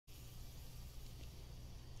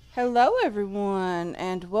Hello, everyone,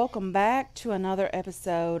 and welcome back to another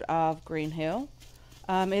episode of Green Hill.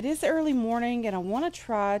 It is early morning, and I want to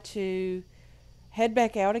try to head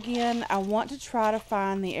back out again. I want to try to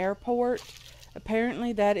find the airport.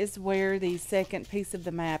 Apparently, that is where the second piece of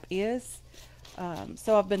the map is.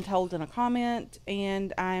 So, I've been told in a comment,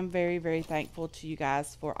 and I am very, very thankful to you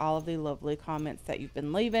guys for all of the lovely comments that you've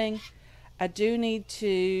been leaving. I do need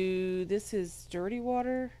to. This is dirty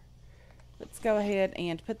water. Let's go ahead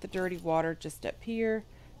and put the dirty water just up here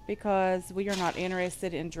because we are not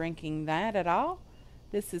interested in drinking that at all.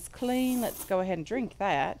 This is clean. Let's go ahead and drink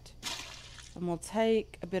that. And we'll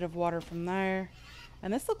take a bit of water from there.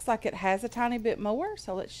 And this looks like it has a tiny bit more,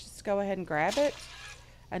 so let's just go ahead and grab it.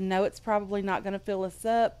 I know it's probably not going to fill us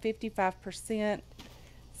up, 55%.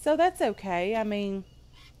 So that's okay. I mean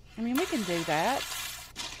we can do that.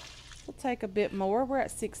 We'll take a bit more. We're at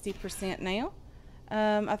 60% now.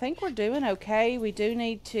 I think we're doing okay. We do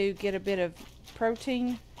need to get a bit of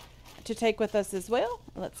protein to take with us as well.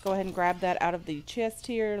 Let's go ahead and grab that out of the chest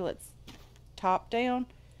here. Let's top down.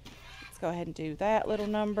 Let's go ahead and do that little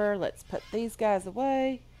number. Let's put these guys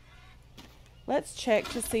away. Let's check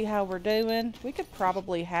to see how we're doing. We could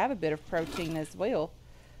probably have a bit of protein as well.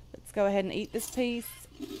 Let's go ahead and eat this piece.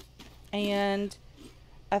 And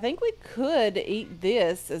I think we could eat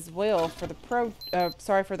this as well for the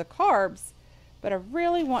for the carbs. But I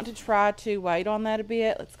really want to try to wait on that a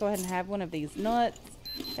bit. Let's go ahead and have one of these nuts.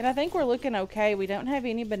 And I think we're looking okay. We don't have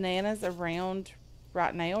any bananas around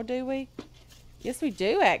right now, do we? Yes, we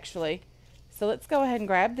do actually. So let's go ahead and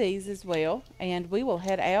grab these as well. And we will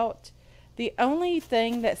head out. The only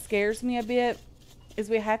thing that scares me a bit is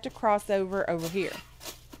we have to cross over here.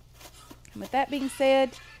 And with that being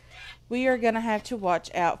said, we are going to have to watch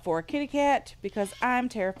out for a kitty cat because I'm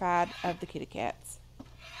terrified of the kitty cats.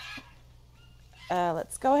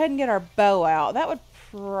 Let's go ahead and get our bow out. That would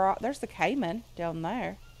there's the caiman down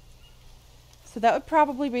there. So that would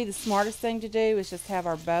probably be the smartest thing to do is just have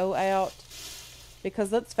our bow out.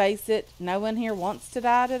 Because let's face it, no one here wants to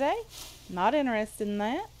die today. Not interested in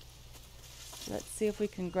that. Let's see if we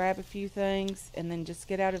can grab a few things and then just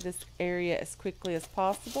get out of this area as quickly as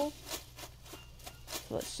possible.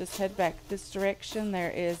 So let's just head back this direction.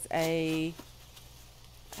 There is a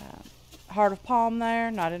heart of palm there.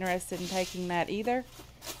 Not interested in taking that either.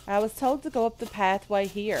 I was told to go up the pathway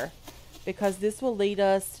here because this will lead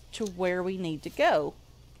us to where we need to go.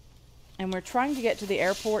 And we're trying to get to the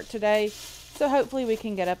airport today, so hopefully we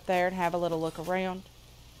can get up there and have a little look around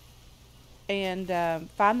and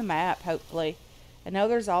find the map, hopefully. I know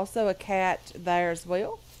there's also a cat there as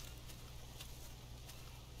well.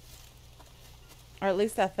 Or at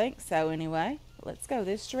least I think so anyway. Let's go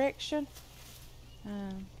this direction.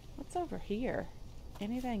 What's over here?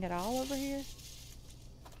 Anything at all over here?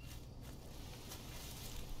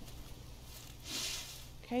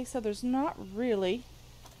 Okay, so there's not really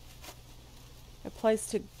a place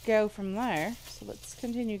to go from there. So let's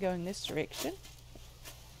continue going this direction.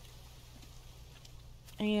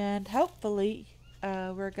 And hopefully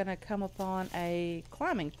we're going to come upon a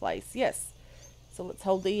climbing place. Yes. So let's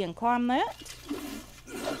hold E and climb that.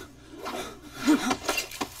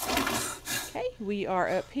 Okay, we are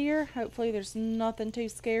up here. Hopefully there's nothing too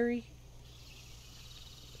scary,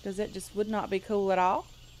 because it just would not be cool at all.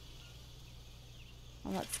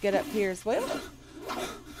 Well, let's get up here as well.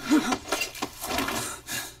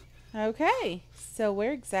 Okay, so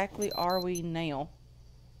where exactly are we now?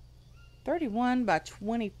 31 by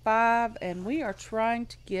 25, and we are trying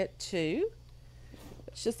to get to,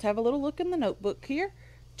 let's just have a little look in the notebook here,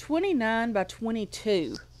 29 by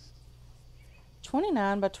 22.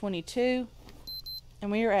 29 by 22,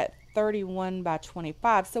 and we are at 31 by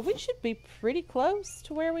 25, so we should be pretty close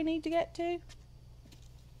to where we need to get to.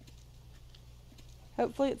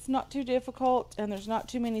 Hopefully it's not too difficult and there's not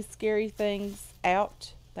too many scary things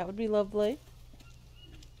out. That would be lovely.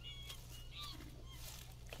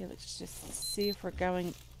 Okay, let's just see if we're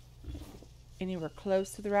going anywhere close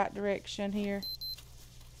to the right direction here.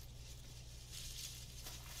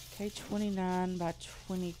 Okay, 29 by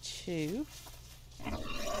 22.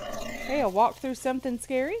 Okay, I walked through something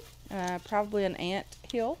scary. Probably an ant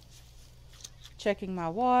hill. Checking my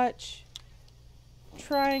watch.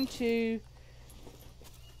 Trying to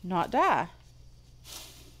not die.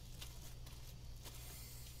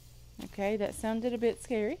 Okay, that sounded a bit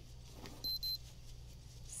scary.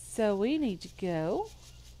 So we need to go,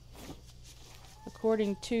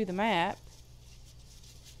 according to the map,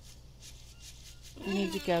 we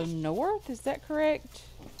need to go north. Is that correct?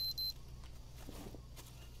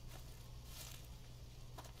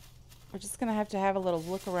 We're just going to have a little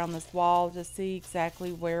look around this wall to see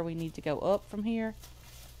exactly where we need to go up from here.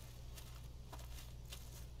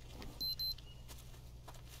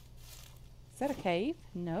 that a cave?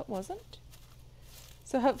 No, it wasn't.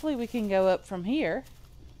 So hopefully we can go up from here.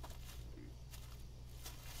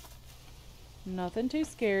 Nothing too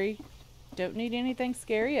scary. Don't need anything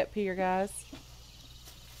scary up here, guys.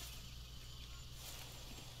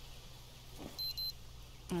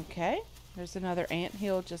 Okay, there's another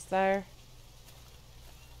anthill just there.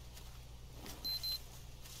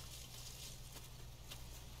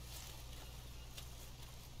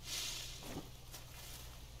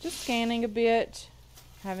 Just scanning a bit,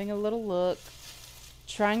 having a little look,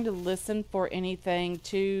 trying to listen for anything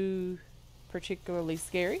too particularly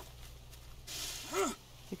scary,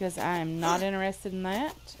 because I am not interested in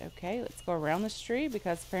that. Okay, let's go around this tree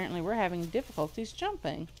because apparently we're having difficulties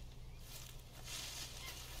jumping.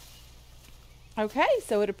 Okay,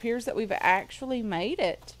 so it appears that we've actually made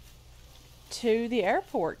it to the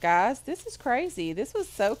airport, guys. This is crazy. This was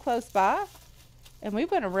so close by, and we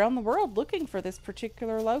went around the world looking for this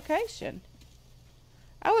particular location.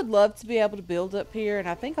 I would love to be able to build up here, and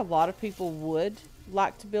I think a lot of people would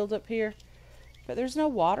like to build up here, but there's no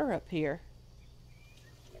water up here.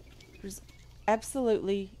 There's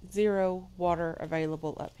absolutely zero water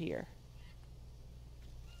available up here.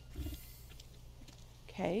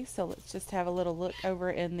 Okay, so let's just have a little look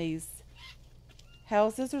over in these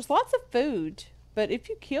houses. There's lots of food, but if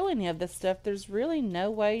you kill any of this stuff, there's really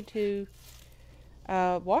no way to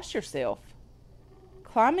wash yourself.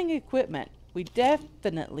 Climbing equipment. We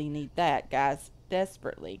definitely need that, guys.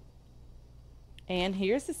 Desperately. And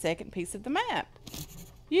here's the second piece of the map.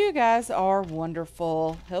 You guys are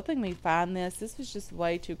wonderful helping me find this. This was just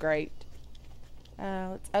way too great.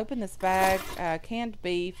 Let's open this bag. Canned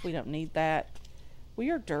beef. We don't need that. We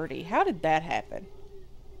are dirty. How did that happen?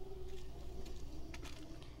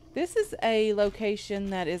 This is a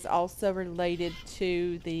location that is also related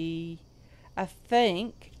to the, I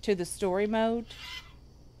think, to the story mode.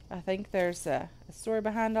 I think there's a story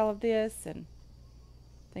behind all of this and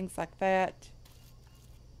things like that.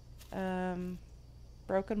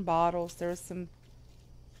 Broken bottles. There's some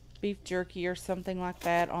beef jerky or something like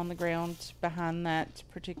that on the ground behind that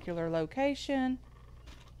particular location.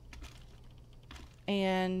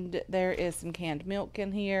 And there is some canned milk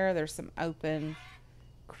in here. There's some open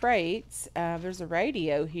crates. There's a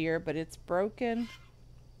radio here, but it's broken.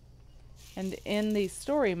 And in the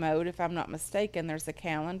story mode, if I'm not mistaken, there's a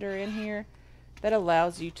calendar in here that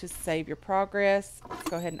allows you to save your progress. Let's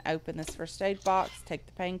go ahead and open this first aid box. Take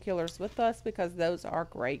the painkillers with us because those are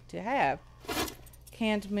great to have.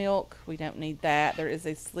 Canned milk, we don't need that. There is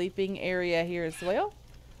a sleeping area here as well,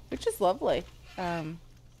 which is lovely.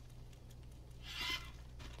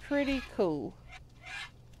 Pretty cool.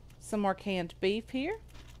 Some more canned beef here.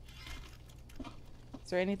 Is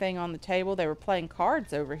there anything on the table? They were playing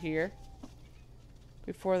cards over here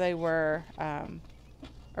before they were,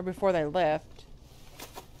 or before they left.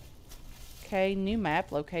 Okay, new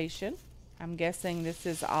map location. I'm guessing this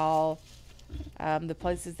is all the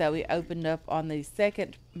places that we opened up on the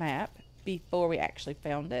second map before we actually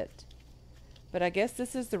found it. But I guess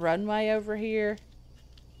this is the runway over here.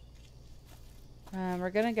 We're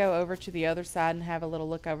going to go over to the other side and have a little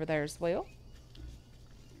look over there as well.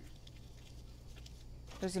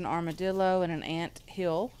 There's an armadillo and an ant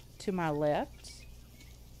hill to my left.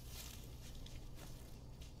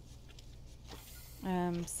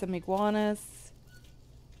 Some iguanas.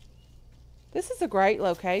 This is a great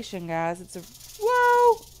location, guys. It's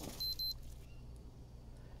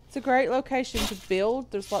a great location to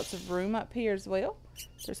build. There's lots of room up here as well.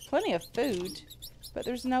 There's plenty of food, but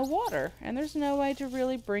there's no water, and there's no way to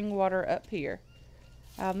really bring water up here.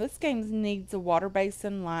 This game needs a water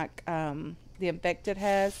basin like the Infected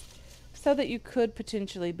has, so that you could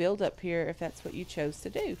potentially build up here if that's what you chose to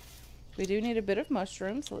do. We do need a bit of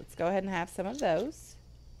mushrooms, so let's go ahead and have some of those.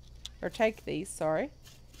 Or take these, sorry.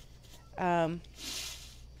 Let's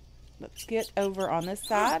get over on this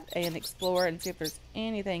side and explore and see if there's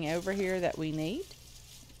anything over here that we need.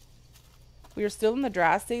 We are still in the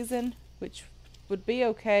dry season, which would be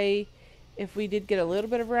okay if we did get a little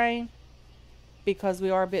bit of rain, because we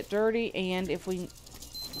are a bit dirty, and if we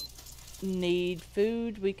need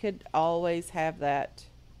food, we could always have that.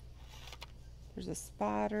 There's a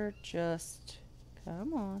spider, just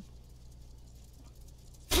come on.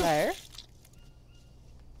 There.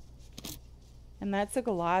 And that's a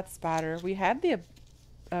Goliath spider. We had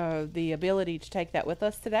the ability to take that with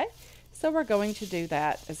us today, so we're going to do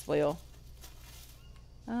that as well.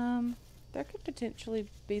 There could potentially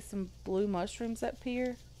be some blue mushrooms up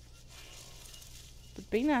here. Would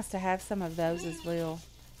be nice to have some of those as well.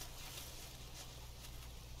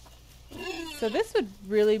 So this would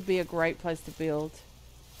really be a great place to build.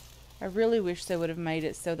 I really wish they would have made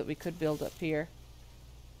it so that we could build up here.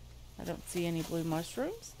 I don't see any blue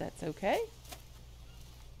mushrooms. That's okay.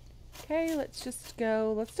 Okay, let's just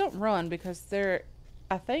go. Let's don't run because there,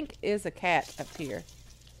 I think, is a cat up here.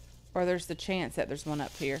 Or there's the chance that there's one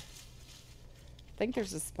up here. I think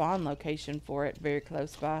there's a spawn location for it very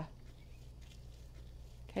close by.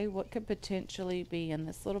 Okay, what could potentially be in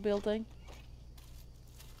this little building?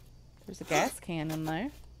 There's a gas can in there.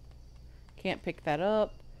 Can't pick that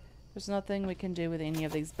up. There's nothing we can do with any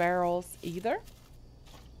of these barrels either.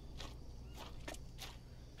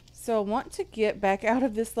 So I want to get back out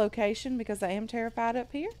of this location because I am terrified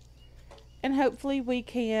up here. And hopefully we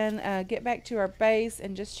can get back to our base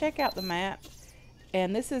and just check out the map.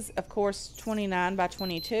 And this is, of course, 29 by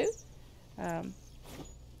 22.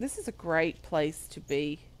 This is a great place to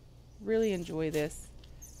be. Really enjoy this.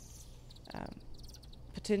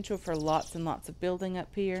 Potential for lots and lots of building up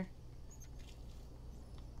here.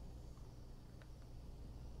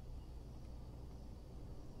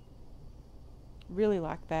 Really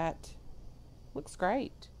like that. Looks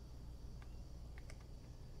great.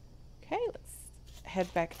 Okay, let's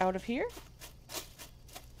head back out of here.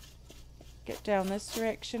 Get down this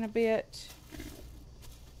direction a bit.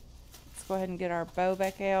 Let's go ahead and get our bow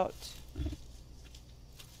back out.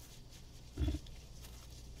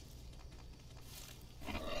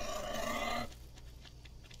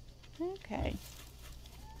 Okay.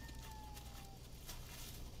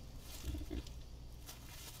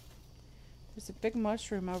 There's a big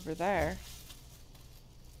mushroom over there.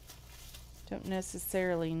 Don't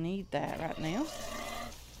necessarily need that right now.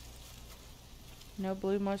 No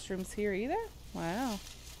blue mushrooms here either. Wow.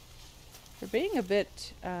 They're being a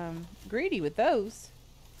bit greedy with those.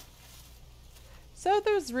 So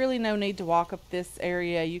there's really no need to walk up this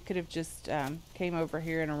area. You could have just came over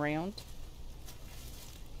here and around.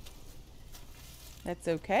 That's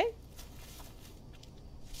okay.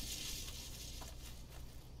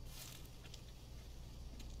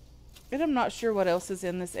 And I'm not sure what else is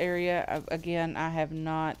in this area. Again, I have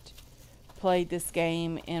not played this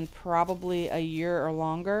game in probably a year or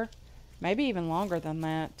longer. Maybe even longer than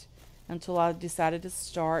that. Until I decided to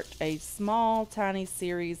start a small, tiny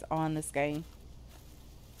series on this game.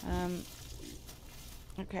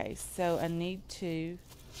 Okay, so I need to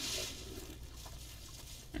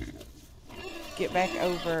get back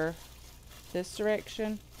over this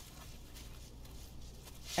direction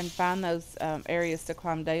and find those areas to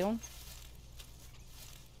climb down.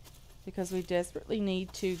 Because we desperately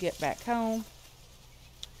need to get back home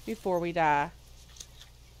before we die.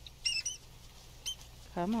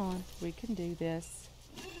 Come on, we can do this.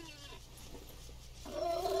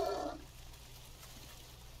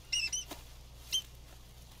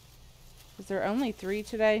 Is there only 3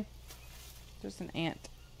 today? There's an ant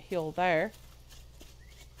hill there.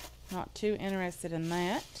 Not too interested in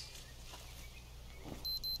that.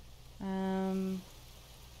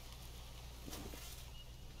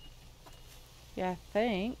 Yeah, I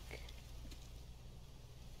think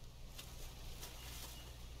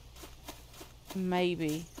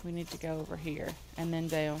maybe we need to go over here and then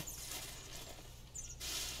down.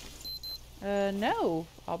 No,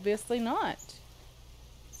 obviously not.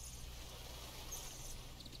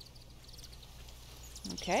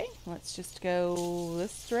 Okay, let's just go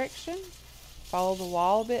this direction. Follow the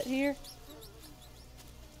wall a bit here.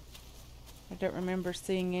 I don't remember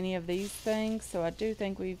seeing any of these things, so I do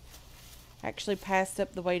think we've actually passed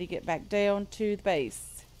up the way to get back down to the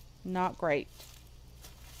base. Not great.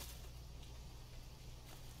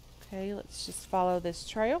 Okay, let's just follow this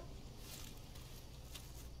trail.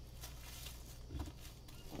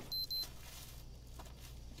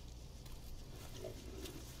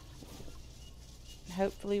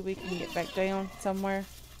 Hopefully we can get back down somewhere.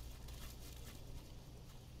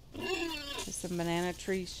 There's some banana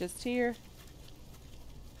trees just here.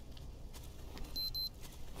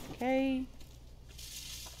 Okay.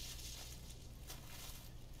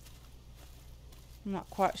 I'm not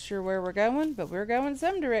quite sure where we're going, but we're going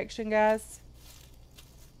some direction, guys.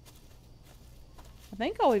 I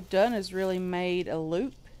think all we've done is really made a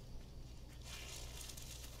loop.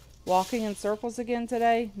 Walking in circles again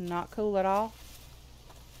today. Not cool at all.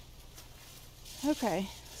 Okay,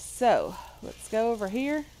 so let's go over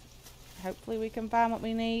here. Hopefully we can find what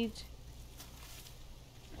we need.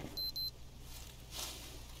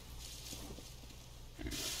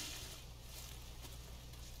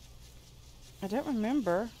 I don't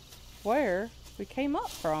remember where we came up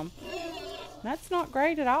from. That's not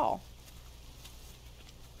great at all.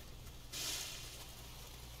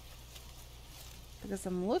 Because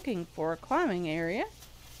I'm looking for a climbing area.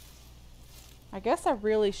 I guess I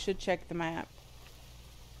really should check the map.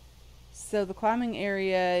 So the climbing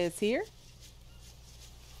area is here.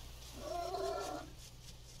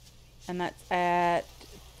 And that's at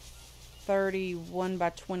 31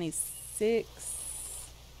 by 26.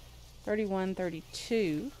 31,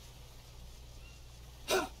 32.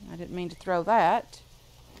 I didn't mean to throw that.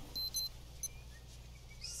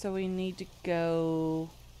 So we need to go,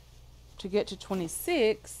 to get to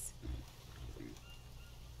 26,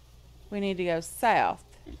 we need to go south.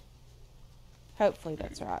 Hopefully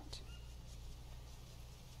that's right.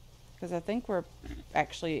 Because I think we're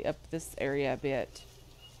actually up this area a bit.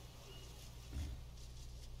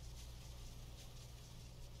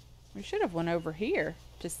 We should have went over here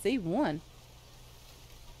to C1.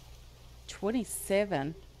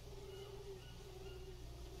 27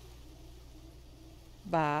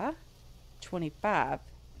 by 25.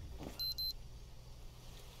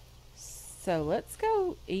 So let's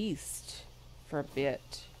go east for a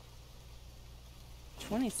bit.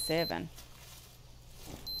 27.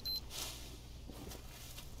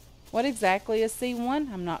 What exactly is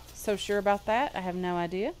C1? I'm not so sure about that. I have no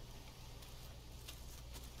idea.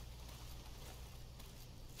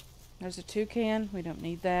 There's a toucan. We don't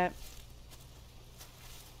need that.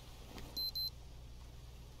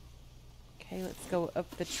 Okay, let's go up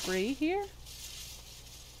the tree here.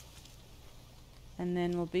 And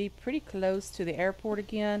then we'll be pretty close to the airport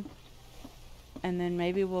again. And then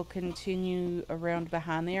maybe we'll continue around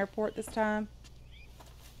behind the airport this time.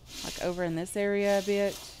 Like over in this area a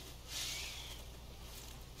bit.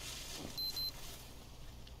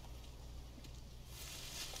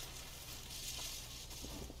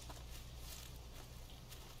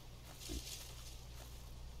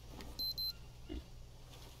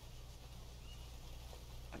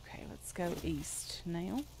 Okay, let's go east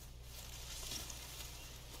now.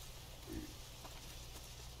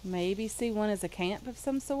 Maybe C1 is a camp of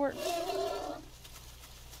some sort.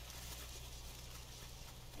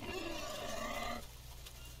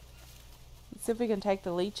 Let's see if we can take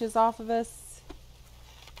the leeches off of us.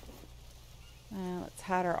 Let's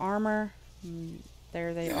hide our armor.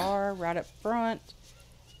 There they are, right up front.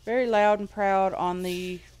 Very loud and proud on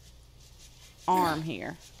the arm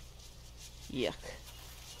here. Yuck.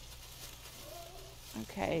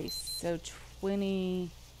 Okay, so 27.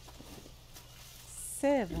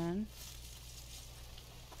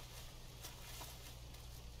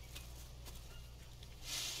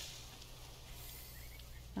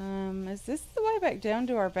 Is this the way back down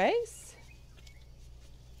to our base?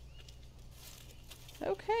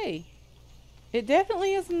 Okay. It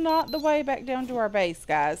definitely is not the way back down to our base,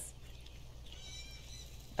 guys.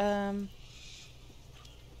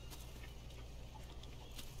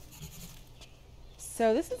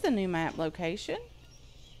 So this is a new map location.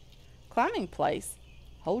 Climbing place.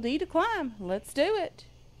 Hold E to climb. Let's do it.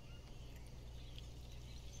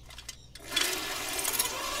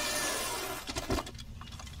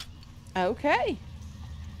 Okay.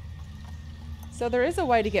 So there is a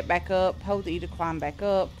way to get back up. Hold E to climb back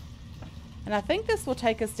up. And I think this will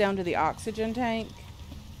take us down to the oxygen tank,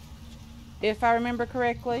 if I remember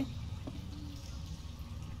correctly.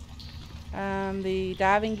 The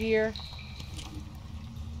diving gear.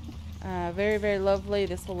 Very, very lovely.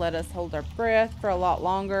 This will let us hold our breath for a lot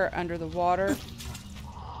longer under the water.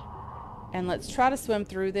 And let's try to swim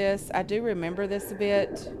through this. I do remember this a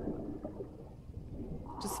bit.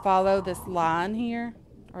 Just follow this line here,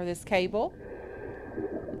 or this cable.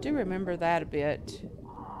 I do remember that a bit.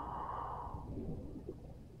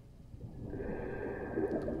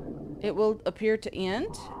 It will appear to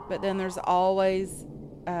end, but then there's always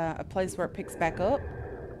a place where it picks back up.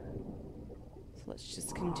 So let's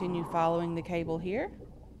just continue following the cable here.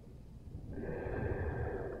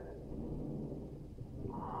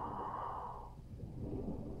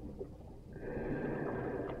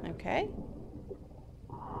 Okay.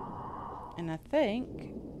 And I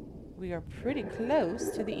think we are pretty close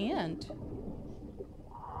to the end.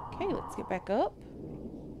 Okay, let's get back up.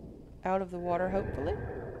 Out of the water, hopefully.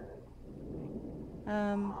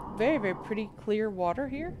 Very, very pretty clear water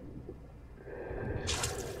here.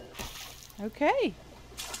 Okay.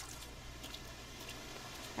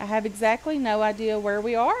 I have exactly no idea where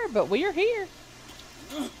we are, but we are here.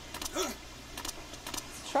 Let's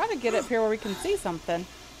try to get up here where we can see something.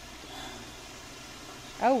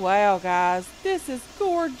 Oh wow, guys, this is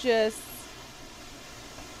gorgeous.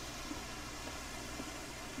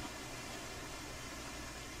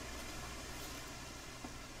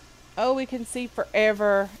 Oh, we can see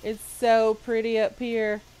forever. It's so pretty up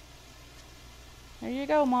here. There you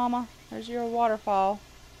go, Mama. There's your waterfall.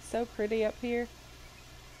 So pretty up here.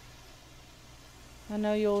 I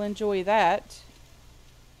know you'll enjoy that.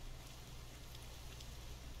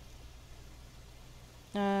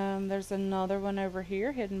 There's another one over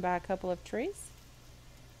here hidden by a couple of trees.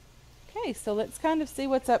 Okay, so let's kind of see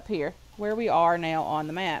what's up here, where we are now on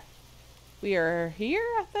the map. We are here,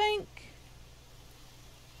 I think.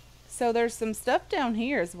 So there's some stuff down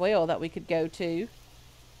here as well that we could go to.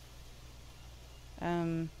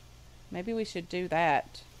 Maybe we should do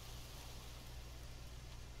that.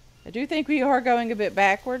 I do think we are going a bit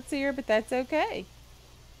backwards here, but that's okay.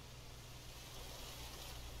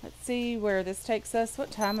 Let's see where this takes us.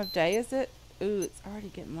 What time of day is it? Ooh, it's already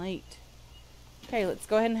getting late. Okay, let's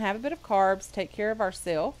go ahead and have a bit of carbs, take care of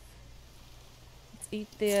ourselves. Let's eat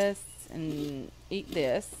this and eat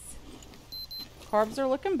this. Carbs are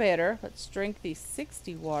looking better. Let's drink the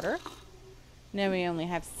 60 water. Now we only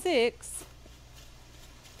have 6.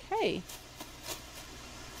 Okay.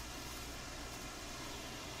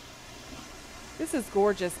 This is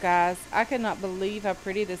gorgeous, guys. I cannot believe how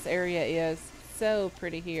pretty this area is. So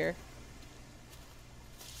pretty here.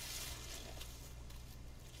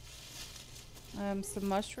 Some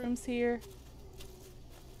mushrooms here.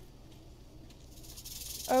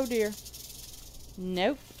 Oh dear.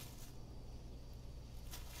 Nope.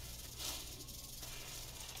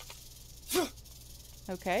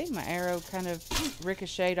 Okay, my arrow kind of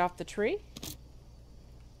ricocheted off the tree.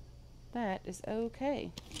 That is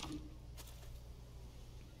okay.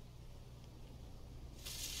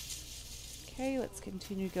 Okay, let's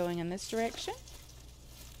continue going in this direction.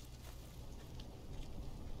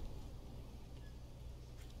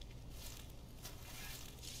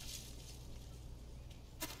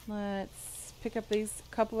 Let's pick up these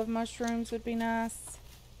couple of mushrooms would be nice.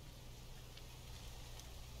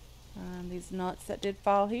 These nuts that did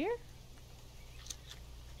fall here.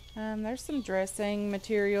 There's some dressing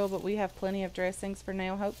material, but we have plenty of dressings for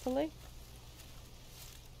now, hopefully.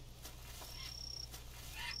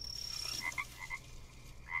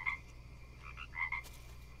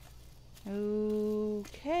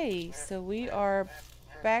 Okay, so we are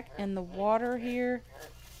back in the water here.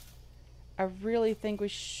 I really think we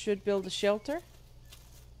should build a shelter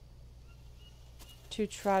to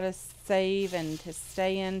try to save and to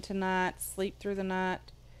stay in tonight, sleep through the night.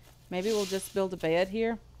 Maybe we'll just build a bed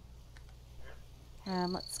here.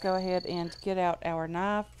 Let's go ahead and get out our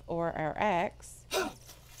knife or our axe and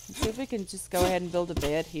see if we can just go ahead and build a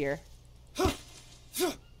bed here. Let's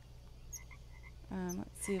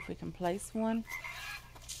see if we can place one.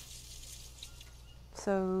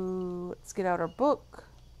 So let's get out our book.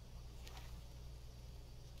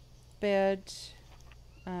 Bed.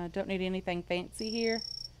 Don't need anything fancy here.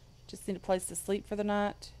 Just need a place to sleep for the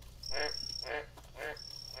night.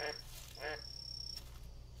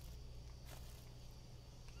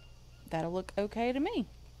 That'll look okay to me.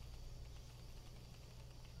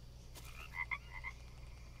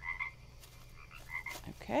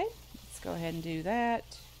 Okay, let's go ahead and do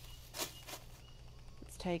that.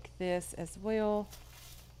 Let's take this as well.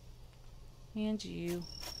 And you.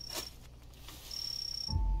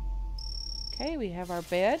 Okay, we have our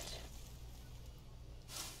bed.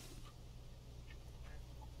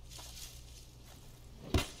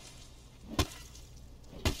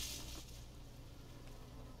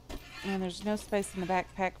 And there's no space in the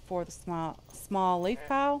backpack for the small leaf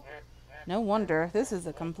pile. No wonder. This is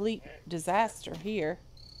a complete disaster here.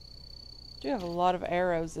 Do have a lot of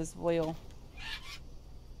arrows as well.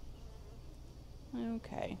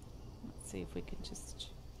 Okay. Let's see if we can just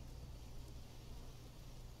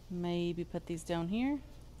maybe put these down here.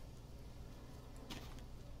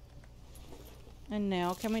 And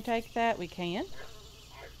now can we take that? We can.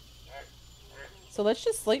 So let's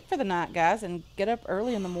just sleep for the night, guys, and get up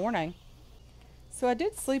early in the morning. So I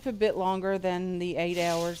did sleep a bit longer than the 8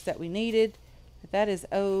 hours that we needed, but that is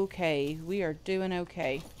okay. We are doing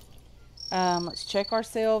okay. Let's check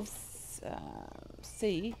ourselves.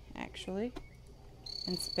 See, actually.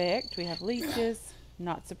 Inspect. We have leeches.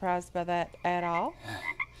 Not surprised by that at all.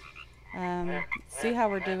 See how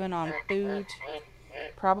we're doing on food.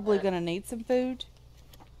 Probably going to need some food.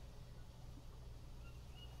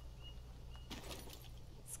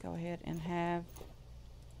 Let's go ahead and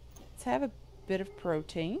let's have a bit of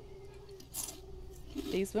protein.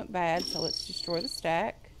 These went bad, so let's destroy the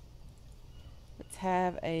stack. Let's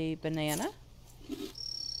have a banana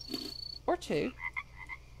or 2.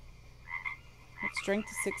 Let's drink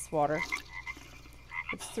the 6 water.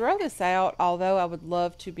 Let's throw this out, although I would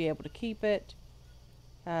love to be able to keep it.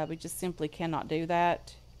 We just simply cannot do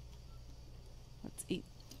that. Let's eat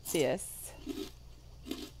this.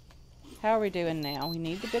 How are we doing now? We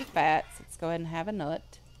need a bit of fats. Let's go ahead and have a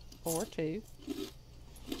nut or 2.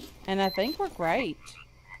 And I think we're great.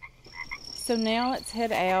 So now let's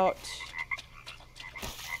head out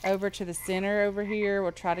over to the center over here.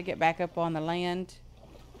 We'll try to get back up on the land.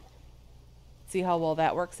 See how well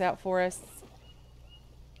that works out for us.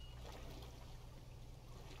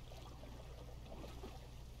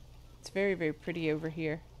 It's very, very pretty over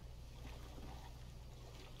here.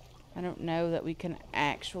 I don't know that we can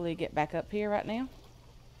actually get back up here right now.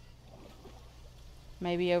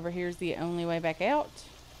 Maybe over here's the only way back out.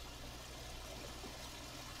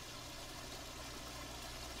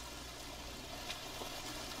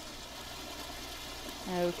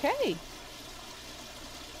 Okay.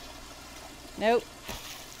 Nope.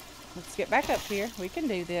 Let's get back up here. We can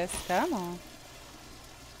do this. Come on.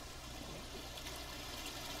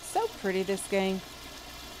 So pretty, this game.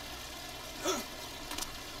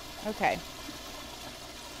 Okay.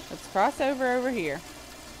 Let's cross over here.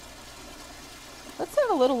 Let's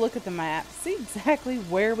have a little look at the map. See exactly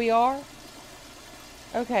where we are.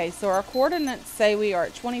 Okay, so our coordinates say we are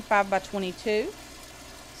at 25 by 22.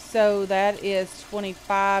 So that is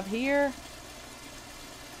 25 here.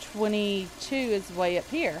 22 is way up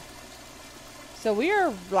here. So we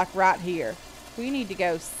are like right here. We need to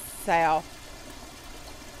go south.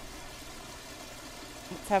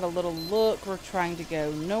 Let's have a little look. We're trying to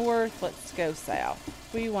go north. Let's go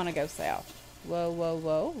south. We want to go south. Whoa, whoa,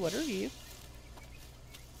 whoa. What are you?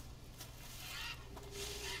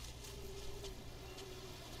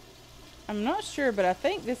 I'm not sure, but I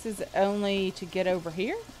think this is only to get over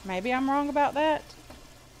here. Maybe I'm wrong about that.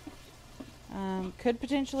 Could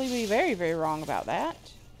potentially be very, very wrong about that.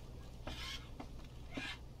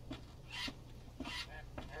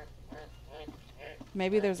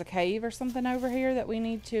 Maybe there's a cave or something over here that we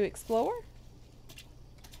need to explore.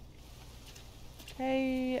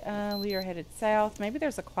 Okay, we are headed south. Maybe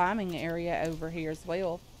there's a climbing area over here as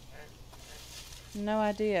well. No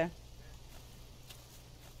idea.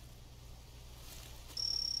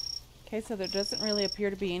 Okay, so there doesn't really appear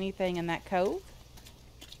to be anything in that cove.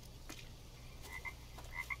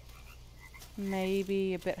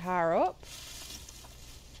 Maybe a bit higher up.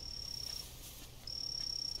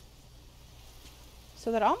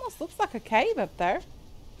 So that almost looks like a cave up there.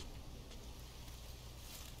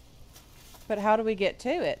 But how do we get to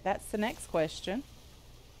it? That's the next question.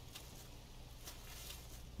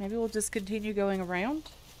 Maybe we'll just continue going around.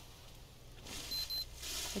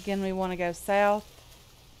 Again, we want to go south.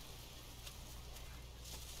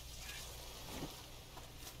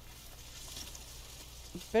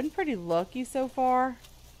 Been pretty lucky so far.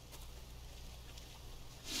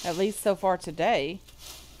 At least so far today.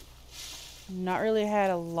 Not really had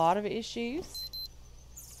a lot of issues.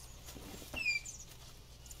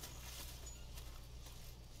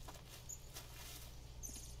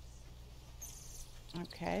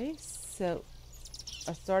 Okay, so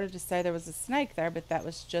I started to say there was a snake there, but that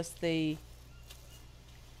was just the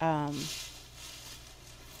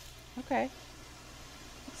okay.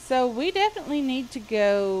 So we definitely need to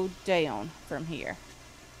go down from here.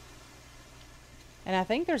 And I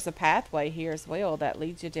think there's a pathway here as well that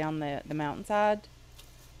leads you down the mountainside.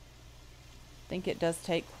 I think it does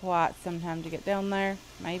take quite some time to get down there,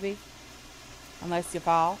 maybe. Unless you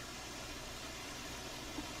fall.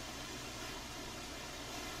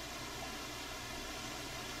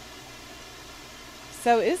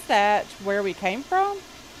 So is that where we came from?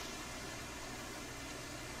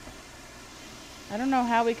 I don't know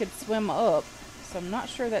how we could swim up, so I'm not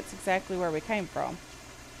sure that's exactly where we came from.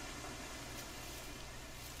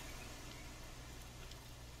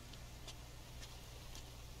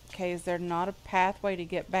 Okay, is there not a pathway to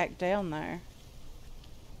get back down there?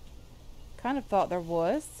 Kind of thought there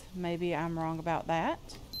was. Maybe I'm wrong about that.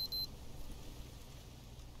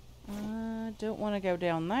 I don't want to go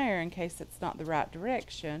down there in case it's not the right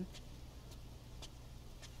direction.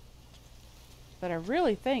 But I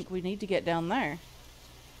really think we need to get down there.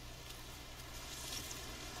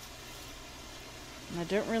 And I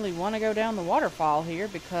don't really want to go down the waterfall here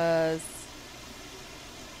because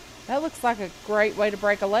that looks like a great way to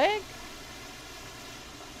break a leg.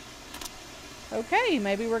 Okay,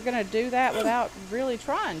 maybe we're going to do that without really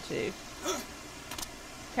trying to.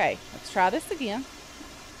 Okay, let's try this again.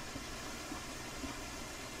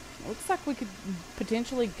 Looks like we could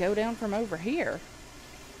potentially go down from over here.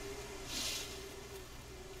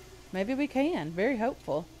 Maybe we can. Very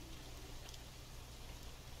hopeful.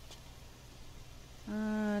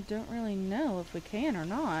 Don't really know if we can or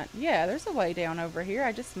not. Yeah, there's a way down over here.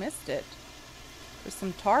 I just missed it. There's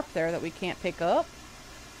some tarp there that we can't pick up.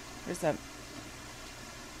 There's a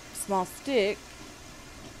small stick.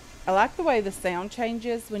 I like the way the sound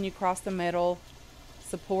changes when you cross the metal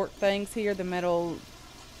support things here. The metal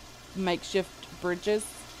makeshift bridges.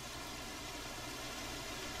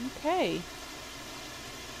 Okay.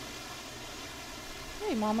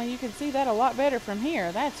 Hey, Mama, you can see that a lot better from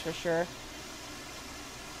here, that's for sure.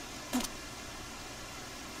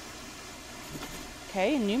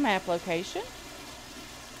 Okay, new map location.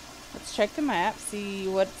 Let's check the map, see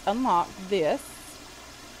what's unlocked. This.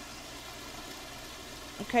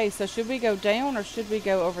 Okay, so should we go down or should we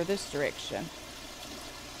go over this direction?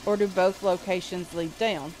 Or do both locations lead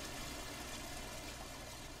down?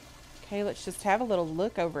 Okay, let's just have a little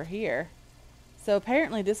look over here. So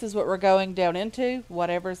apparently this is what we're going down into,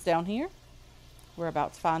 whatever's down here. We're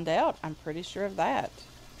about to find out. I'm pretty sure of that.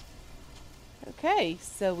 Okay,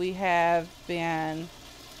 so we have been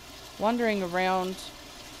wandering around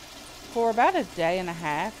for about a day and a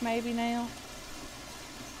half maybe now.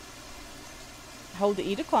 Hold the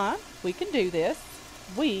E to climb. We can do this.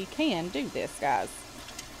 We can do this, guys.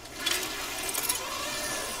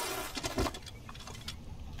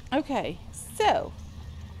 Okay, so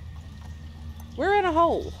we're in a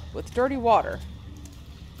hole with dirty water.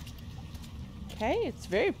 Okay, it's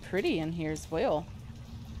very pretty in here as well.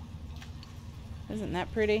 Isn't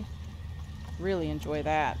that pretty? Really enjoy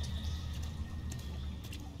that.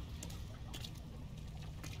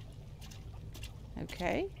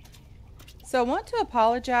 Okay. So I want to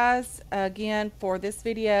apologize again for this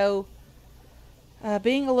video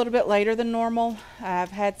being a little bit later than normal.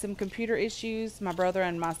 I've had some computer issues. My brother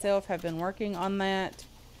and myself have been working on that.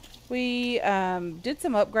 We did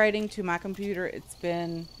some upgrading to my computer. It's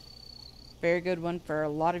been a very good one for a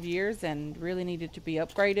lot of years and really needed to be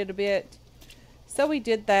upgraded a bit. So we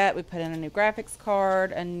did that. We put in a new graphics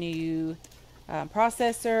card, a new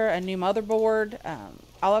processor, a new motherboard,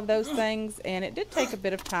 all of those things, and it did take a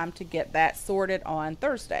bit of time to get that sorted on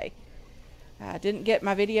Thursday. I didn't get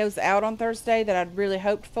my videos out on Thursday that I'd really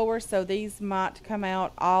hoped for, so these might come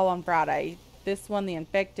out all on Friday. This one, The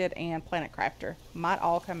Infected, and Planet Crafter might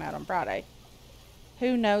all come out on Friday.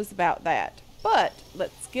 Who knows about that? But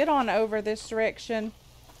let's get on over this direction.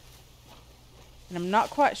 And I'm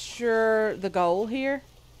not quite sure the goal here.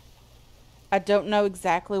 I don't know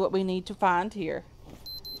exactly what we need to find here.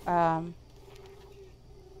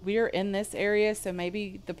 We're in this area, so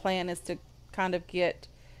maybe the plan is to kind of get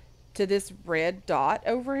to this red dot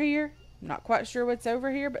over here. I'm not quite sure what's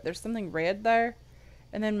over here, but there's something red there.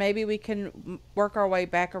 And then maybe we can work our way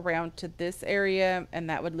back around to this area, and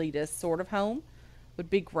that would lead us sort of home. Would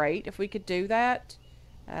be great if we could do that.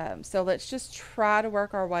 So let's just try to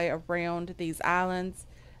work our way around these islands,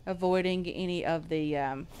 avoiding any of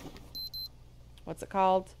the, what's it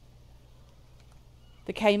called?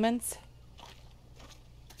 The caimans.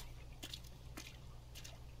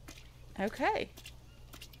 Okay.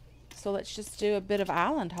 So let's just do a bit of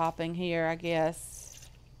island hopping here, I guess.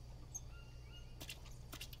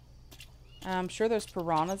 I'm sure there's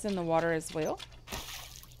piranhas in the water as well.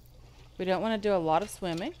 We don't want to do a lot of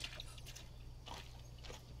swimming.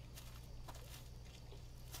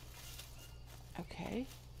 Okay.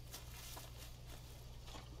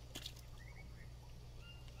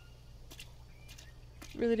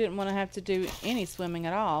 Really didn't want to have to do any swimming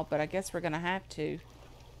at all, but I guess we're going to have to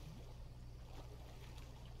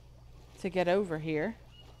get over here.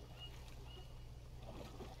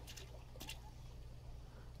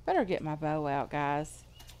 Better get my bow out, guys.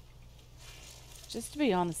 Just to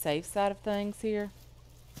be on the safe side of things here.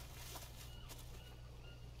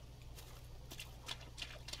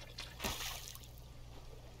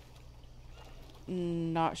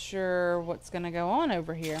 Not sure what's going to go on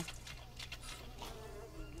over here.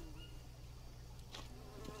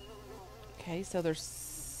 Okay, so there's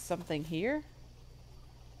something here.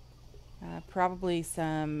 Probably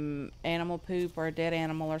some animal poop or a dead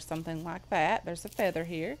animal or something like that. There's a feather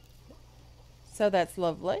here. So that's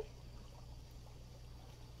lovely.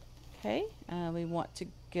 Okay, we want to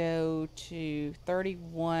go to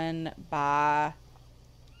 31 by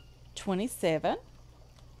 27.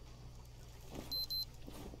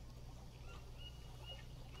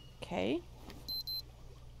 Okay.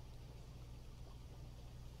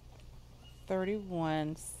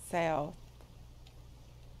 31 south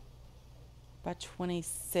by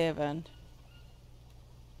 27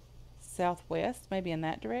 southwest, maybe in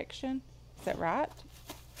that direction. Is that right?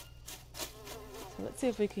 So let's see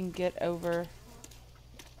if we can get over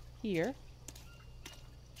here.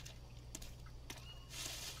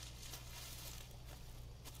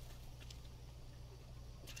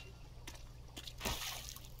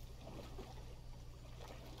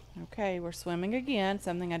 Okay, we're swimming again,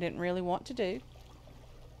 something I didn't really want to do.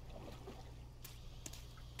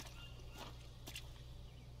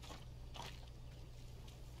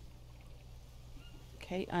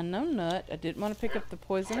 Okay, unknown nut. I didn't want to pick up the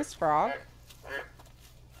poisonous frog.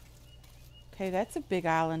 Okay, that's a big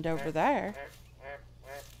island over there.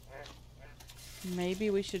 Maybe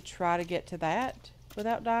we should try to get to that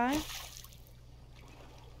without dying.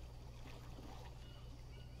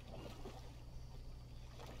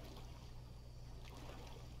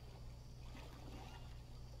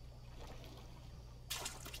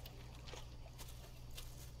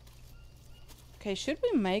 Okay, should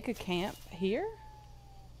we make a camp here?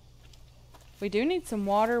 We do need some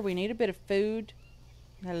water. We need a bit of food.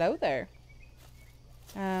 Hello there.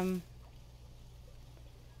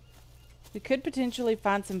 We could potentially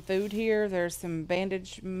find some food here. There's some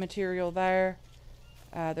bandage material there.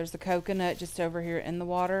 There's a coconut just over here in the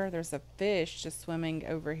water. There's a fish just swimming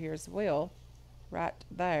over here as well. Right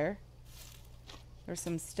there. There's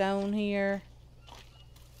some stone here.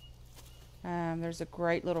 There's a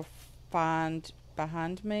great little find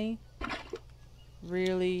behind me.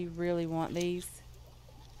 Really, really want these.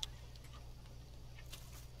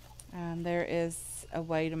 There is a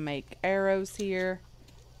way to make arrows here.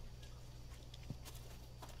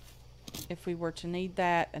 If we were to need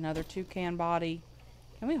that, another toucan body.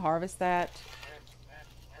 Can we harvest that?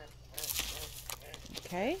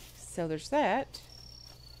 Okay, so there's that.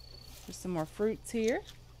 There's some more fruits here.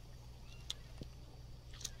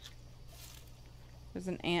 There's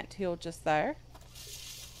an ant hill just there.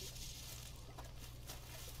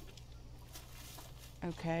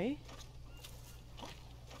 Okay.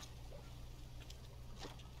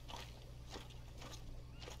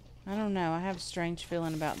 I don't know. I have a strange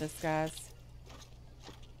feeling about this, guys.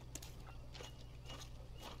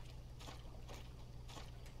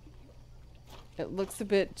 It looks a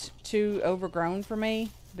bit too overgrown for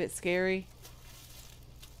me. A bit scary.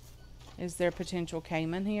 Is there potential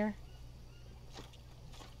caiman here?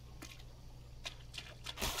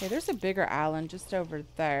 Okay, there's a bigger island just over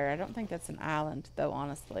there. I don't think that's an island, though,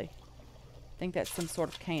 honestly. I think that's some sort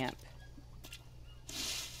of camp.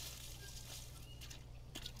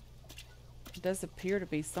 It does appear to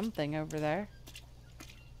be something over there.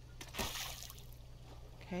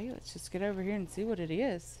 Okay, let's just get over here and see what it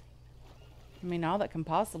is. I mean, all that can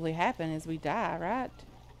possibly happen is we die, right?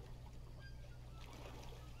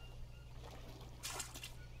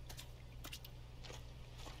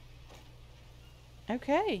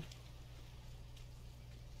 Okay.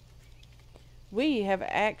 We have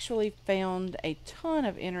actually found a ton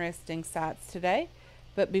of interesting sites today.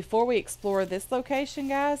 But before we explore this location,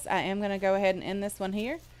 guys, I am going to go ahead and end this one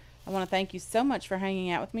here. I want to thank you so much for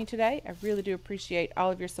hanging out with me today. I really do appreciate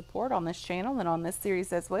all of your support on this channel and on this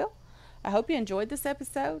series as well. I hope you enjoyed this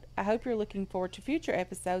episode. I hope you're looking forward to future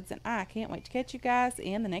episodes, and I can't wait to catch you guys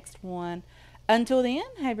in the next one. Until then,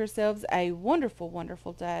 have yourselves a wonderful,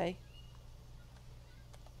 wonderful day.